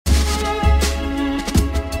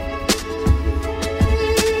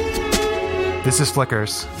This is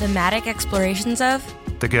Flickers, Thematic explorations of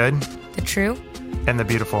the good, the true, and the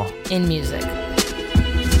beautiful in music.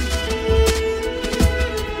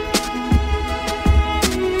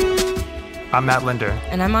 I'm Matt Linder.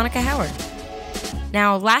 And I'm Monica Howard.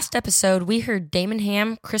 Now, last episode, we heard Damon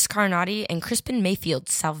Hamm, Chris Carnati, and Crispin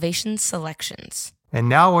Mayfield's Salvation selections. And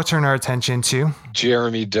now we'll turn our attention to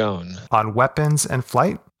Jeremy Doan On Weapons and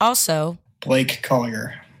Flight. Also, Blake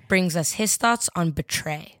Collier brings us his thoughts on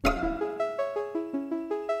Betray.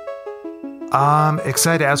 I'm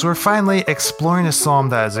excited as we're finally exploring a psalm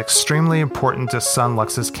that is extremely important to Son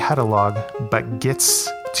Lux's catalog, but gets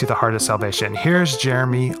to the heart of salvation. Here's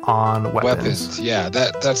Jeremy on Weapons. Yeah,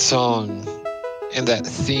 that song and that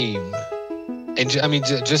theme, and I mean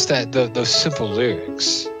just that those simple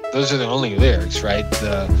lyrics. Those are the only lyrics, right?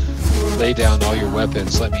 The lay down all your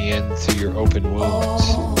weapons, let me in through your open wounds.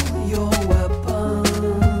 All your weapons,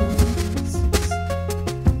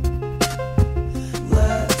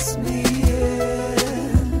 let me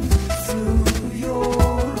in through your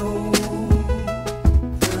open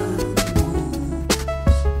wounds.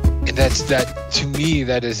 And that to me,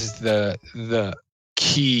 that is the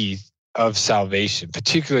key of salvation,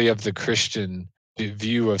 particularly of the Christian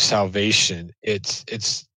view of salvation. It's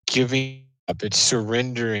giving up, it's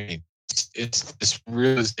surrendering. It's this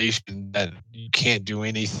realization that you can't do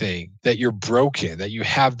anything, that you're broken, that you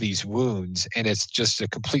have these wounds, and it's just a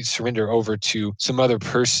complete surrender over to some other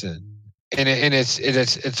person. And it's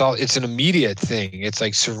an immediate thing. It's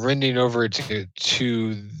like surrendering over to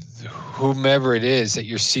whomever it is that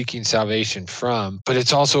you're seeking salvation from. But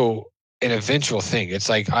it's also an eventual thing. It's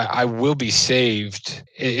like, I will be saved.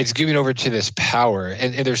 It's giving over to this power.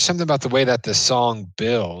 And there's something about the way that the song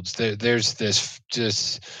builds. There's this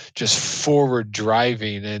just forward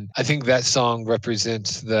driving. And I think that song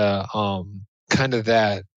represents the kind of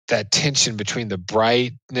that tension between the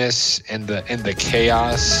brightness and the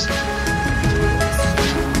chaos.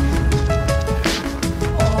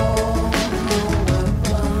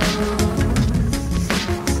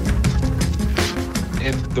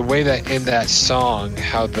 The way that in that song,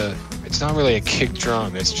 how it's not really a kick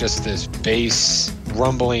drum, it's just this bass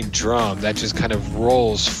rumbling drum that just kind of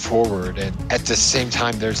rolls forward, and at the same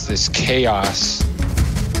time there's this chaos.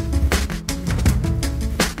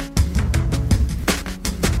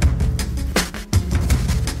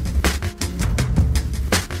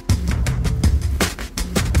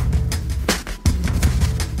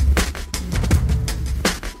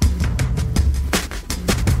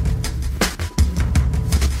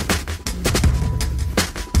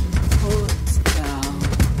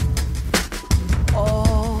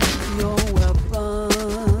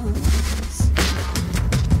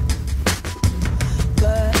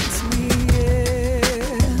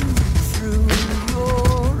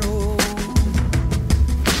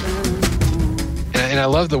 I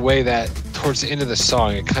love the way that towards the end of the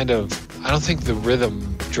song, it kind of, I don't think the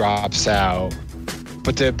rhythm drops out,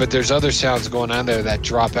 but there's other sounds going on there that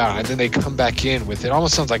drop out, and then they come back in with it.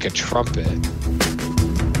 Almost sounds like a trumpet.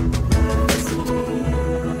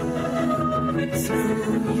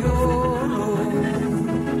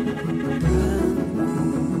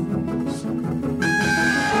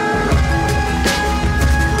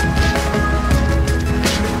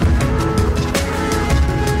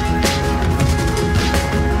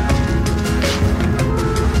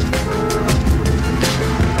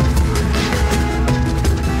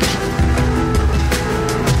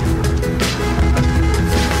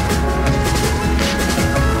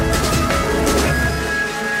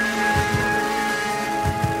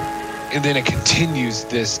 And then it continues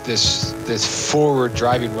this forward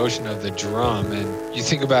driving motion of the drum. And I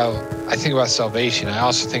think about salvation. I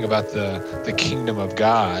also think about the kingdom of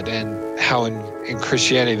God, and how in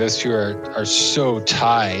Christianity those two are so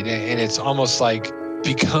tied, and it's almost like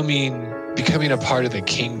becoming a part of the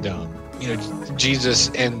kingdom. You know, Jesus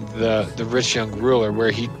and the rich young ruler,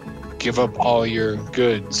 where he give up all your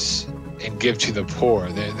goods and give to the poor.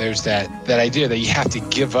 There's that idea that you have to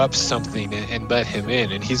give up something and let him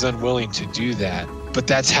in, and he's unwilling to do that. But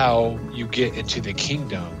that's how you get into the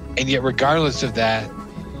kingdom. And yet, regardless of that,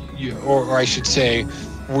 or I should say,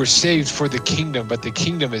 we're saved for the kingdom, but the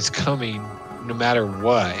kingdom is coming no matter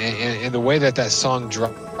what. And the way that song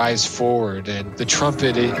drives forward, and the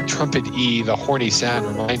trumpet E, the horny sound,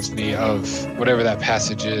 reminds me of whatever that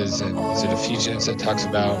passage is. And is it Ephesians that talks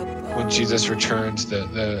about when Jesus returns,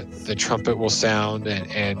 the trumpet will sound,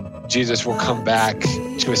 and Jesus will come back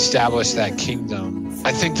to establish that kingdom.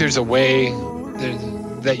 I think there's a way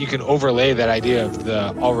that you can overlay that idea of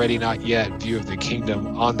the already not yet view of the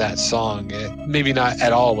kingdom on that song. Maybe not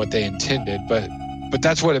at all what they intended, but But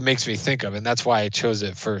that's what it makes me think of, and that's why I chose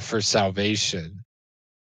it for salvation.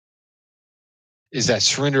 Is that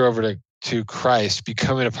surrender over to Christ,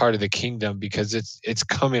 becoming a part of the kingdom, because it's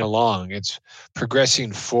coming along, it's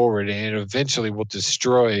progressing forward, and it eventually will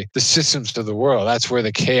destroy the systems of the world. That's where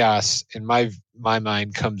the chaos in my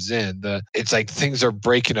mind comes in. It's like things are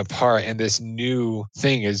breaking apart, and this new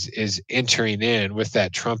thing is entering in with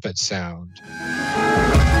that trumpet sound.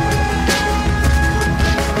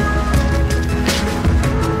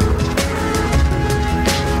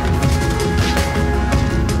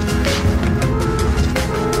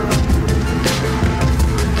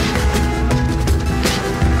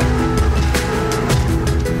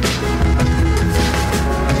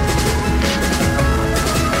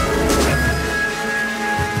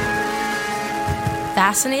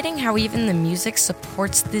 Fascinating how even the music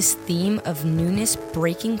supports this theme of newness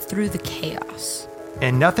breaking through the chaos.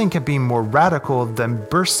 And nothing can be more radical than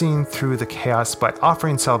bursting through the chaos by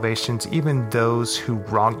offering salvation to even those who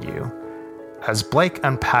wrong you, as Blake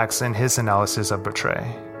unpacks in his analysis of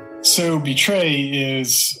Betray. So Betray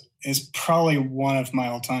is probably one of my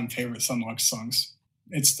all-time favorite Son Lux songs.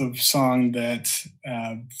 It's the song that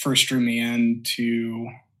first drew me into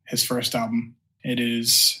his first album. It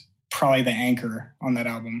is probably the anchor on that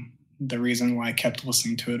album, the reason why I kept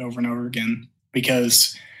listening to it over and over again,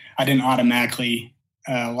 because I didn't automatically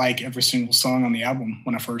like every single song on the album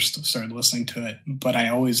when I first started listening to it, but I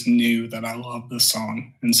always knew that I loved this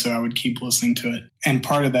song, and so I would keep listening to it. And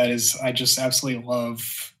part of that is I just absolutely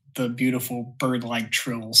love the beautiful bird-like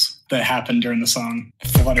trills that happen during the song.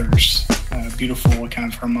 Flutters, beautiful kind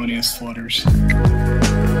of harmonious flutters.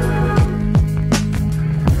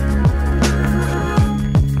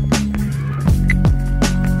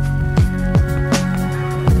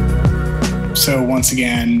 So once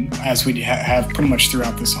again, as we have pretty much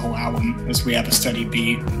throughout this whole album, is we have a steady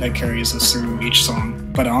beat that carries us through each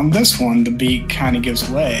song. But on this one, the beat kind of gives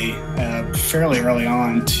way fairly early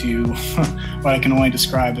on to what I can only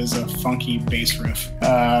describe as a funky bass riff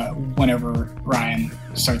whenever Ryan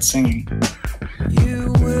starts singing.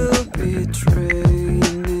 You will betray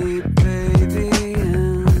me, baby,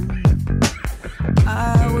 and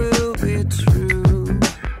I will be true.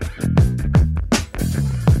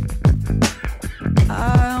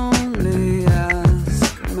 I only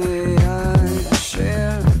ask, may I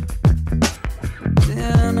share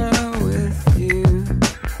dinner with you?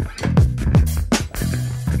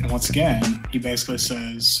 And once again, he basically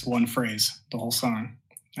says one phrase, the whole song.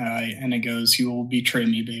 And it goes, you will betray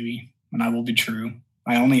me, baby, and I will be true.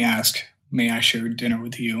 I only ask, may I share dinner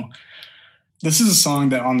with you? This is a song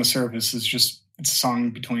that on the surface is it's a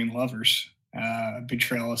song between lovers. A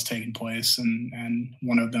betrayal has taken place, and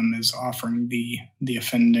one of them is offering the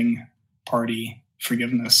offending party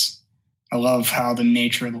forgiveness. I love how the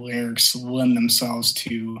nature of the lyrics lend themselves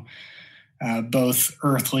to both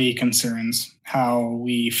earthly concerns, how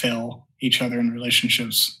we fail each other in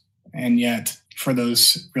relationships, and yet for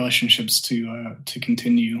those relationships to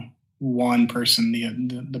continue, one person,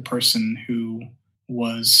 the person who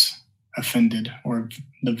was offended or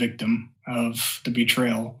the victim of the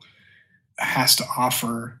betrayal, has to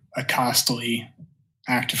offer a costly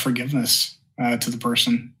act of forgiveness to the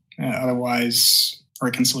person. Otherwise,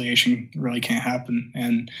 reconciliation really can't happen.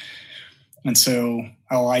 And so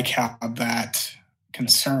I like how that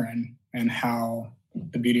concern and how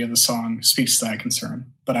the beauty of the song speaks to that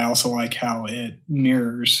concern. But I also like how it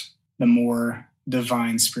mirrors the more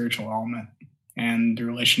divine spiritual element and the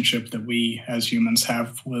relationship that we as humans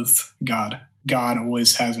have with God. God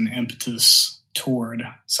always has an impetus toward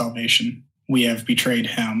salvation. We have betrayed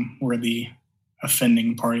him. We're the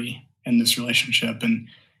offending party in this relationship. And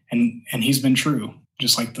he's been true,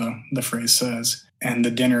 just like the phrase says. And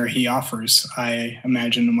the dinner he offers, I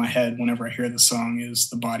imagine in my head whenever I hear the song, is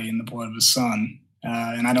the body and the blood of his son.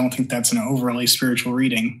 And I don't think that's an overly spiritual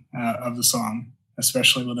reading of the song,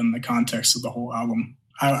 especially within the context of the whole album.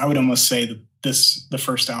 I would almost say that the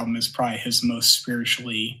first album is probably his most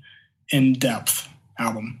spiritually in-depth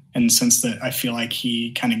album, in the sense that I feel like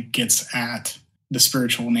he kind of gets at the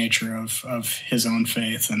spiritual nature of his own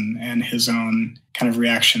faith and his own kind of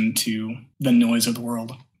reaction to the noise of the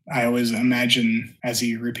world. I always imagine as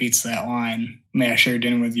he repeats that line, may I share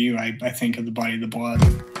dinner with you, I think of the body and the blood,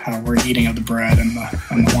 how we're eating of the bread and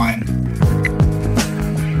the wine.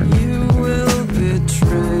 You will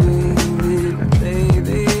betray me,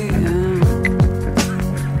 baby, and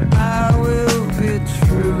I will be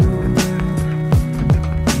true.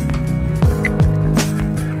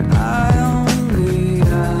 I only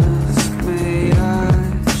ask, may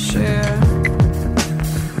I share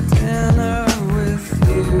dinner with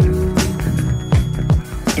you?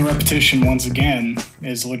 the repetition, once again,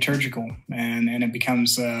 is liturgical, and it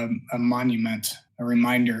becomes a monument, a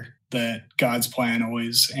reminder that God's plan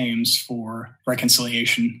always aims for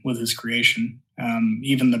reconciliation with his creation.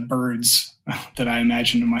 Even the birds that I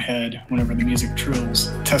imagine in my head whenever the music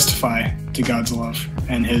trills testify to God's love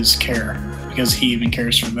and his care, because he even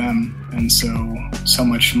cares for them, and so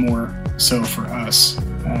much more so for us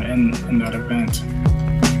in that event.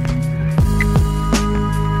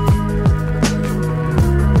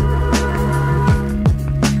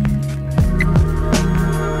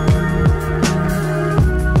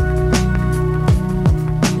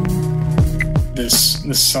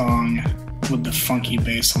 This song with the funky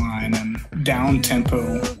bass line and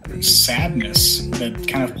down-tempo sadness that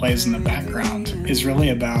kind of plays in the background is really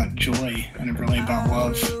about joy and really about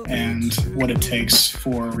love and what it takes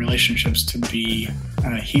for relationships to be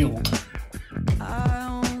healed.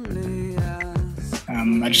 I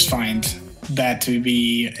just find that to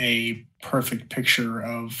be a perfect picture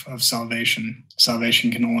of salvation.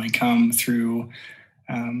 Salvation can only come through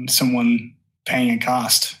someone paying a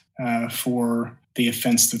cost for the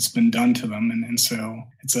offense that's been done to them, and so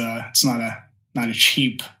it's not a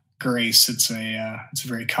cheap grace. It's a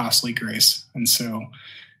very costly grace, and so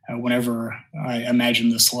whenever I imagine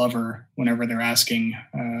this lover, whenever they're asking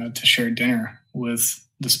to share dinner with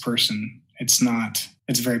this person, it's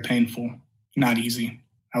very painful, not easy.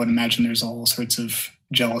 I would imagine there's all sorts of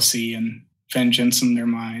jealousy and vengeance in their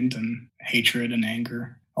mind, and hatred and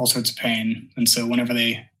anger, all sorts of pain, and so whenever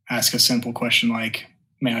they ask a simple question like,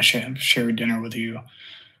 "May I share dinner with you?"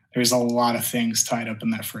 there's a lot of things tied up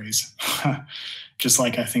in that phrase. Just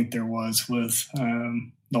like I think there was with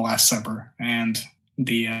the Last Supper and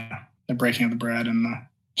the breaking of the bread and the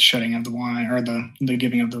shedding of the wine, or the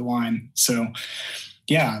giving of the wine. So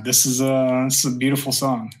yeah, this is a beautiful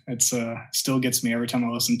song. It's still gets me every time I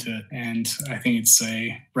listen to it. And I think it's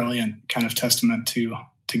a brilliant kind of testament to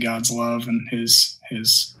God's love and his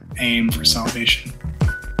aim for salvation.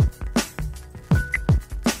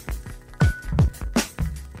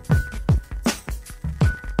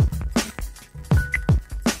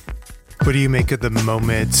 What do you make of the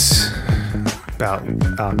moment about,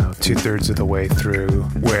 2/3 of the way through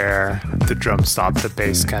where the drum stop, the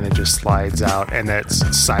bass kind of just slides out and it's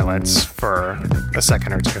silence for a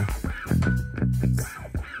second or two?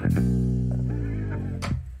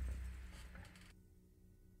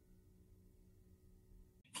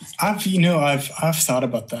 I've thought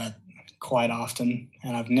about that quite often,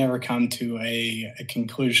 and I've never come to a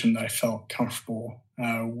conclusion that I felt comfortable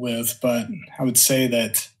with, but I would say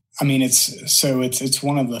that it's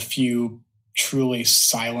one of the few truly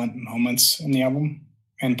silent moments in the album,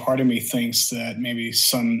 and part of me thinks that maybe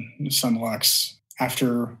Son Lux,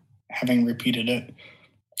 after having repeated it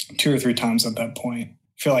 2 or 3 times at that point,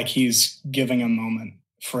 feel like he's giving a moment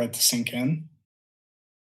for it to sink in.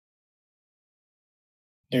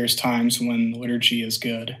 There's times when liturgy is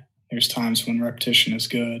good. There's times when repetition is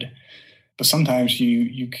good. But sometimes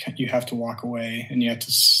you have to walk away and you have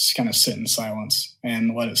to kind of sit in silence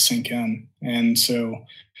and let it sink in. And so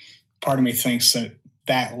part of me thinks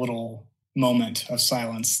that little moment of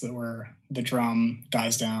silence, that where the drum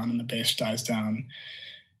dies down and the bass dies down,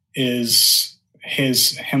 is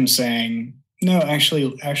him saying, "No,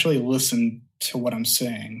 actually listen to what I'm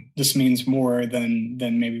saying. This means more than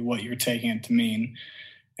maybe what you're taking it to mean,"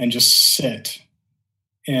 and just sit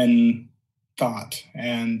in thought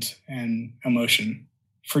and emotion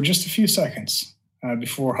for just a few seconds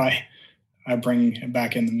before I bring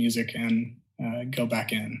back in the music and go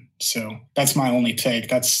back in. So that's my only take.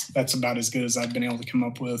 That's about as good as I've been able to come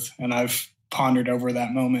up with, and I've pondered over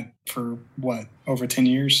that moment for over 10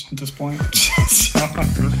 years at this point.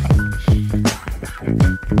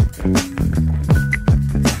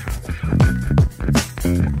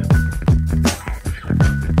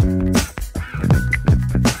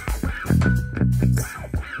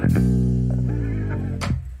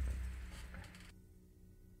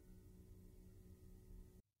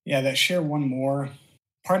 Yeah, that share one more.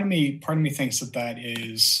 Part of me thinks that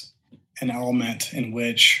is an element in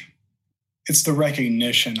which it's the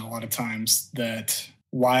recognition a lot of times that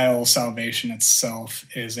while salvation itself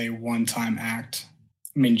is a one-time act,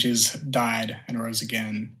 I mean, Jesus died and rose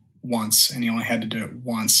again once, and he only had to do it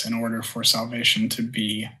once in order for salvation to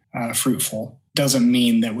be fruitful. Doesn't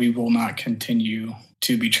mean that we will not continue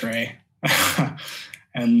to betray,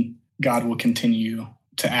 and God will continue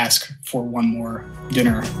to ask for one more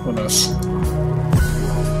dinner with us.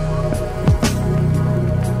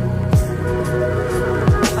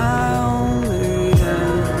 I only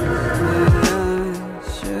ask, may I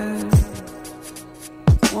share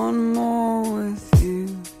one more with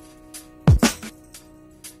you?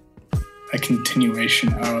 a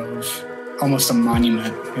continuation of almost a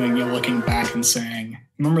monument. You're looking back and saying,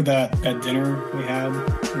 remember that dinner we had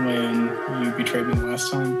when you betrayed me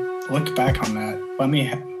last time? Look back on that. Let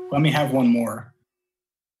me have one more.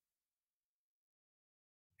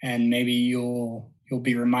 And maybe you'll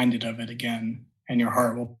be reminded of it again, and your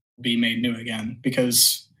heart will be made new again,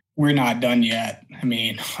 because we're not done yet. I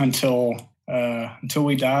mean, until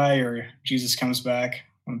we die or Jesus comes back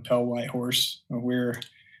on a pale white horse, we're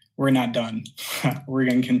not done. We're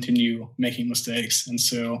going to continue making mistakes. And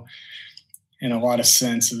so in a lot of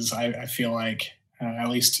senses, I feel like, at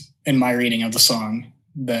least in my reading of the song,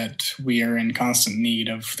 that we are in constant need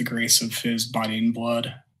of the grace of his body and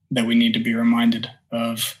blood, that we need to be reminded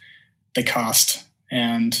of the cost.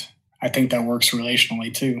 And I think that works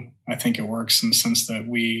relationally too. I think it works in the sense that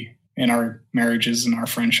we, in our marriages and our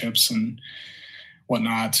friendships and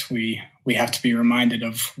whatnot, we have to be reminded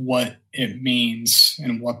of what it means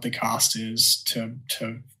and what the cost is to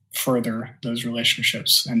further those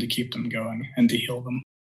relationships and to keep them going and to heal them.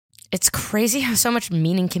 It's crazy how so much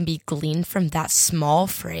meaning can be gleaned from that small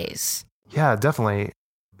phrase. Yeah, definitely.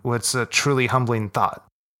 It's a truly humbling thought.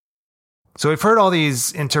 So we've heard all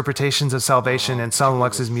these interpretations of salvation in Son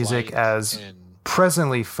Lux's music as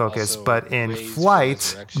presently focused, but in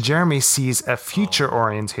Flight, Jeremy sees a future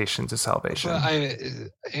orientation to salvation. Well, I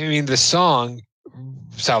mean, the song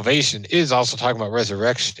Salvation is also talking about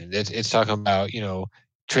resurrection. It's talking about,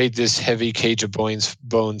 trade this heavy cage of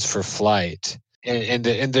bones for flight. And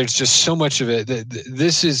there's just so much of it.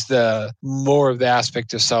 This is the more of the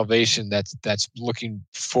aspect of salvation that's looking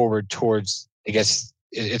forward towards, I guess,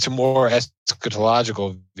 it's a more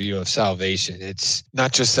eschatological view of salvation. It's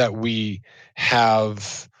not just that we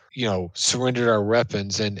have, surrendered our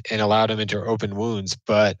weapons and allowed them into open wounds,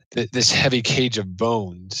 but this heavy cage of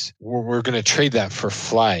bones, we're going to trade that for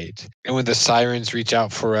flight. And when the sirens reach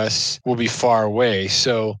out for us, we'll be far away.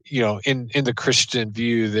 So, in the Christian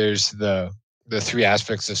view, there's the three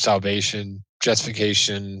aspects of salvation: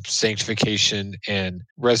 justification, sanctification, and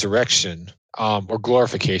resurrection. Or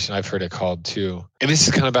glorification, I've heard it called too. And this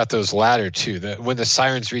is kind of about those latter two, that when the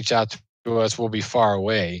sirens reach out to us, we'll be far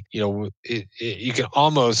away. You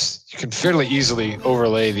can fairly easily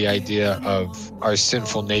overlay the idea of our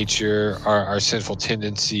sinful nature, our sinful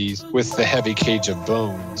tendencies with the heavy cage of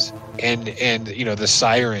bones. And the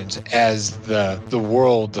sirens as the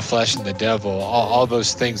world, the flesh, and the devil, all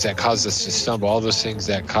those things that cause us to stumble, all those things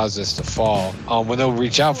that cause us to fall. When they'll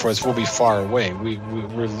reach out for us, we'll be far away.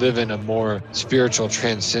 We're living a more spiritual,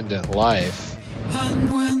 transcendent life.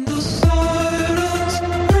 And when the sirens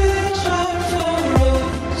reach out for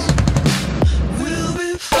us, we'll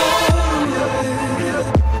be far away.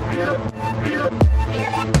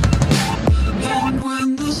 And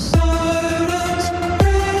when the sirens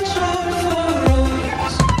reach out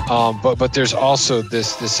for us. But there's also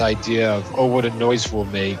this idea of, oh, what a noise we'll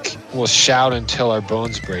make. We'll shout until our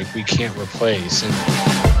bones break. We can't replace. And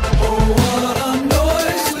Oh, what a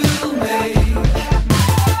noise we'll make,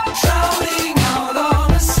 drowning out our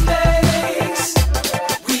mistakes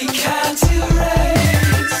we can't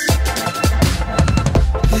erase.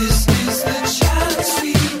 This is the chance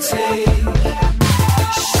we take,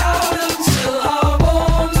 shout until our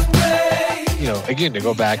bones break. Again, to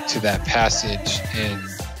go back to that passage in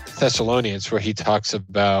Thessalonians where he talks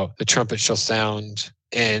about the trumpet shall sound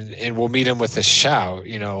and we'll meet him with a shout. I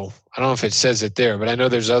don't know if it says it there, but I know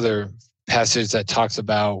there's other passage that talks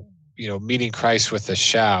about, meeting Christ with a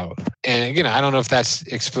shout. And again, I don't know if that's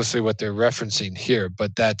explicitly what they're referencing here,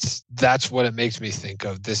 but that's what it makes me think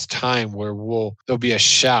of, this time where there'll be a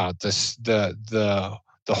shout. The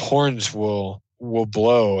horns will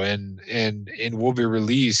blow and we'll be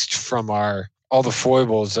released from all the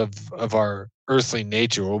foibles of our earthly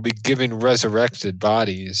nature. We'll be given resurrected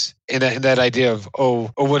bodies. And that idea of, oh,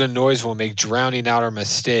 what a noise we'll make, drowning out our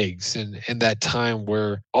mistakes. And in that time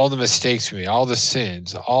where all the mistakes we made, all the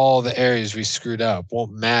sins, all the areas we screwed up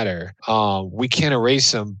won't matter. We can't erase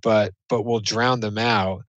them, but we'll drown them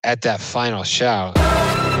out at that final shout.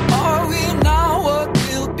 Are we now what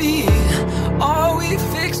we'll be? Are we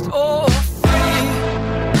fixed or free?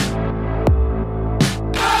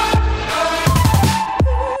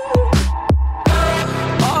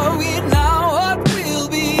 Are we now what we'll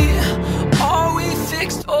be? Are we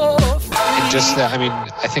fixed or free? And just that,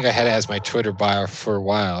 I think I had it as my Twitter bio for a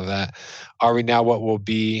while, that are we now what we'll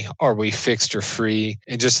be? Are we fixed or free?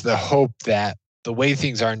 And just the hope that the way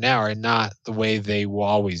things are now are not the way they will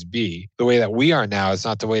always be. The way that we are now is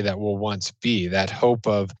not the way that we'll once be. That hope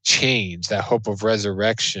of change, that hope of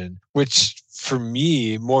resurrection, which for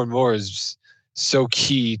me more and more is so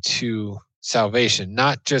key to salvation.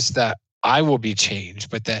 Not just that I will be changed,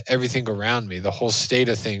 but that everything around me, the whole state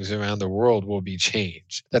of things around the world will be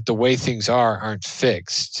changed, that the way things aren't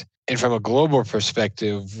fixed. And from a global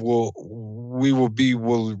perspective, we'll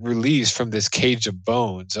release from this cage of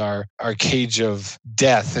bones, our cage of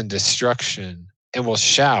death and destruction, and we'll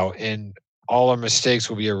shout, and all our mistakes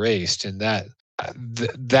will be erased. And that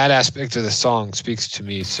aspect of the song speaks to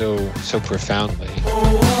me so profoundly.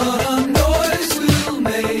 Oh, what a noise we'll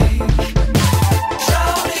make,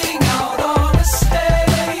 drowning out all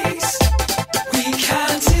mistakes we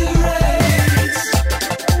can't erase.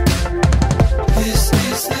 This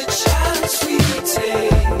is the chance we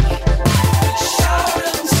take. Shout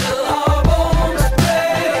until our bones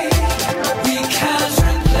break. We can't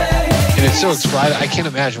replace. And it's so exciting. I can't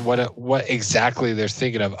imagine what exactly they're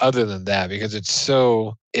thinking of other than that, because it's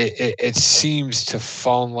so it seems to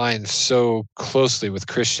fall in line so closely with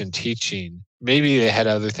Christian teaching. Maybe they had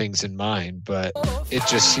other things in mind, but it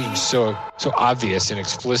just seems so obvious and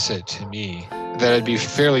explicit to me that I'd be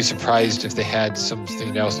fairly surprised if they had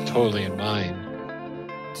something else totally in mind.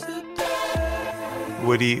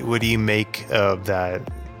 What do you make of that?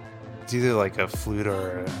 It's either like a flute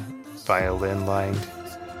or a violin line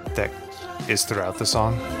that is throughout the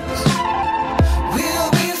song.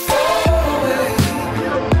 We'll be far away.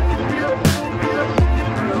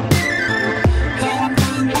 And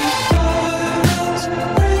when the silence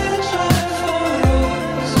reach out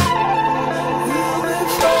for us, we'll be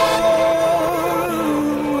far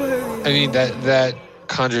away. I mean, that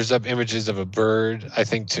conjures up images of a bird. I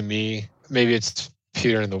think to me, maybe it's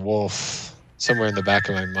Peter and the Wolf somewhere in the back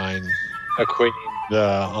of my mind, equating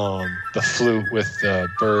the flute with the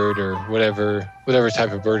bird or whatever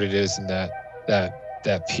type of bird it is in that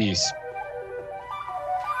piece.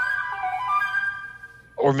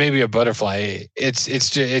 Or maybe a butterfly.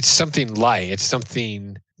 It's something light. It's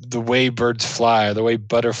something, the way birds fly, or the way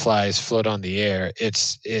butterflies float on the air.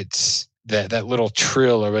 It's that little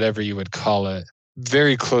trill or whatever you would call it,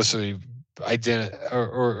 very closely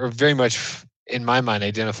or very much in my mind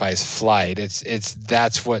identifies flight.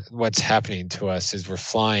 That's what's happening to us as we're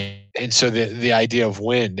flying. And so the idea of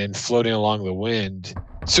wind and floating along the wind,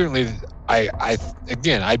 certainly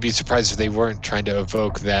I'd be surprised if they weren't trying to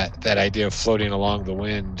evoke that idea of floating along the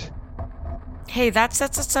wind. Hey, that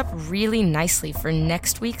sets us up really nicely for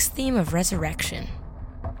next week's theme of resurrection.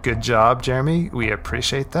 Good job, Jeremy. We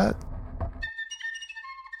appreciate that.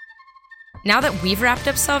 Now that we've wrapped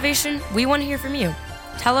up Salvation, we want to hear from you.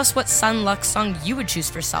 Tell us what Son Lux song you would choose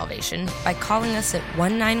for Salvation by calling us at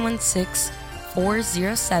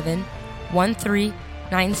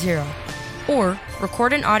 1-916-407-1390. Or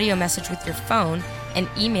record an audio message with your phone and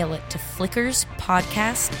email it to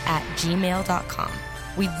flickerspodcast@gmail.com.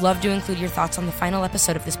 We'd love to include your thoughts on the final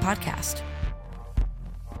episode of this podcast.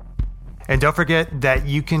 And don't forget that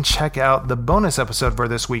you can check out the bonus episode for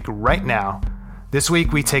this week right now. This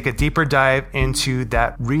week, we take a deeper dive into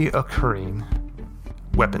that reoccurring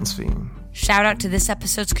weapons theme. Shout out to this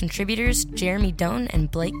episode's contributors, Jeremy Doan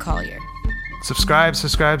and Blake Collier. Subscribe,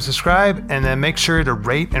 and then make sure to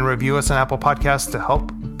rate and review us on Apple Podcasts to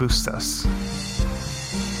help boost us.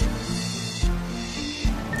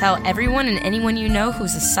 Tell everyone and anyone you know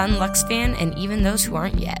who's a Son Lux fan, and even those who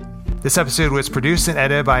aren't yet. This episode was produced and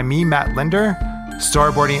edited by me, Matt Linder.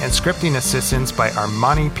 Storyboarding and scripting assistance by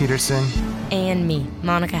Armani Peterson. And me,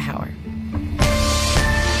 Monica Hauer.